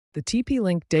The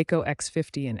TP-Link Deco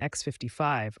X50 and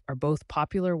X55 are both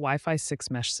popular Wi-Fi 6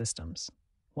 mesh systems.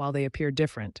 While they appear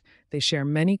different, they share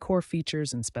many core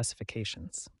features and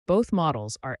specifications. Both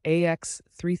models are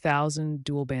AX3000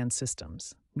 dual-band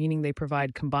systems, meaning they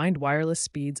provide combined wireless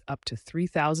speeds up to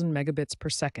 3000 megabits per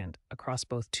second across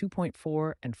both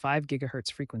 2.4 and 5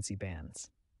 gigahertz frequency bands.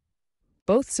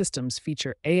 Both systems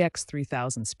feature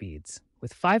AX3000 speeds,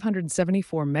 with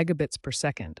 574 megabits per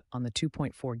second on the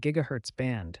 2.4 gigahertz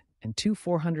band and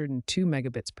 402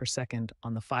 megabits per second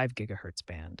on the 5 gigahertz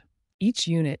band. Each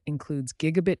unit includes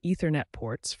gigabit Ethernet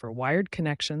ports for wired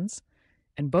connections,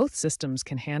 and both systems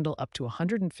can handle up to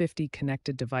 150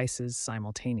 connected devices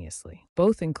simultaneously.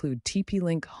 Both include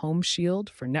TP-Link Home Shield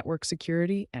for network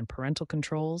security and parental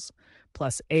controls,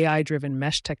 plus AI-driven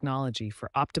mesh technology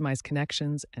for optimized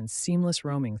connections and seamless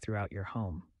roaming throughout your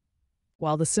home.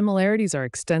 While the similarities are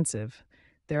extensive,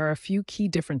 there are a few key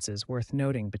differences worth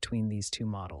noting between these two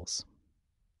models.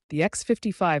 The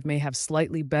X55 may have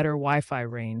slightly better Wi-Fi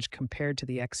range compared to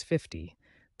the X50,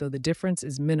 though the difference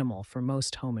is minimal for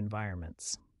most home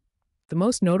environments. The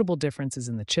most notable difference is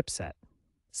in the chipset.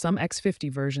 Some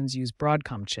X50 versions use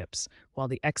Broadcom chips, while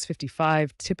the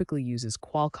X55 typically uses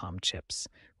Qualcomm chips,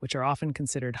 which are often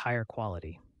considered higher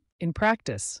quality. In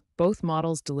practice, both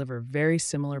models deliver very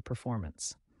similar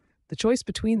performance. The choice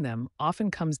between them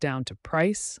often comes down to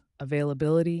price,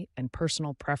 availability, and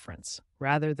personal preference,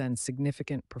 rather than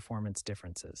significant performance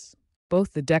differences.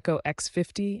 Both the Deco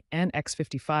X50 and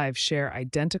X55 share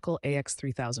identical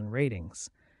AX3000 ratings,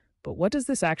 but what does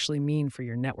this actually mean for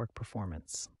your network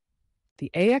performance? The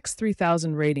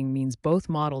AX3000 rating means both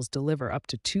models deliver up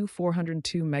to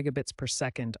 402 megabits per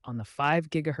second on the 5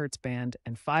 gigahertz band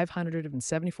and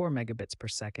 574 megabits per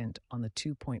second on the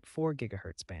 2.4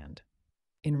 gigahertz band.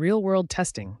 In real-world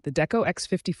testing, the Deco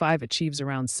X55 achieves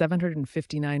around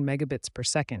 759 megabits per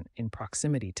second in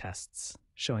proximity tests,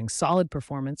 showing solid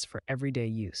performance for everyday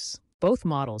use. Both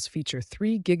models feature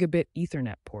 3 gigabit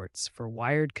Ethernet ports for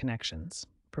wired connections,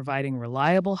 providing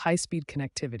reliable high-speed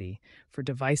connectivity for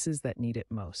devices that need it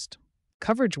most.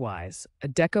 Coverage-wise, a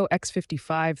Deco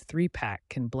X55 3-pack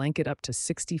can blanket up to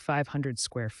 6,500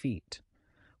 square feet,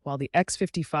 while the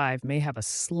X55 may have a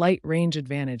slight range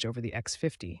advantage over the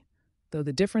X50, though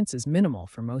the difference is minimal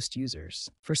for most users.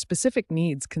 For specific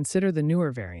needs, consider the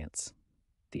newer variants.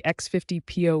 The X50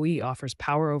 PoE offers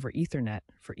power over Ethernet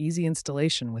for easy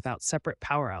installation without separate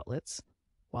power outlets,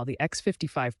 while the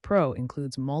X55 Pro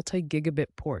includes multi-gigabit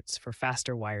ports for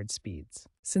faster wired speeds.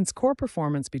 Since core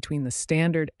performance between the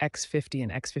standard X50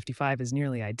 and X55 is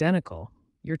nearly identical,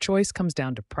 your choice comes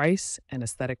down to price and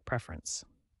aesthetic preference.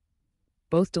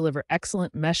 Both deliver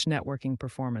excellent mesh networking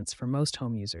performance for most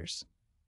home users.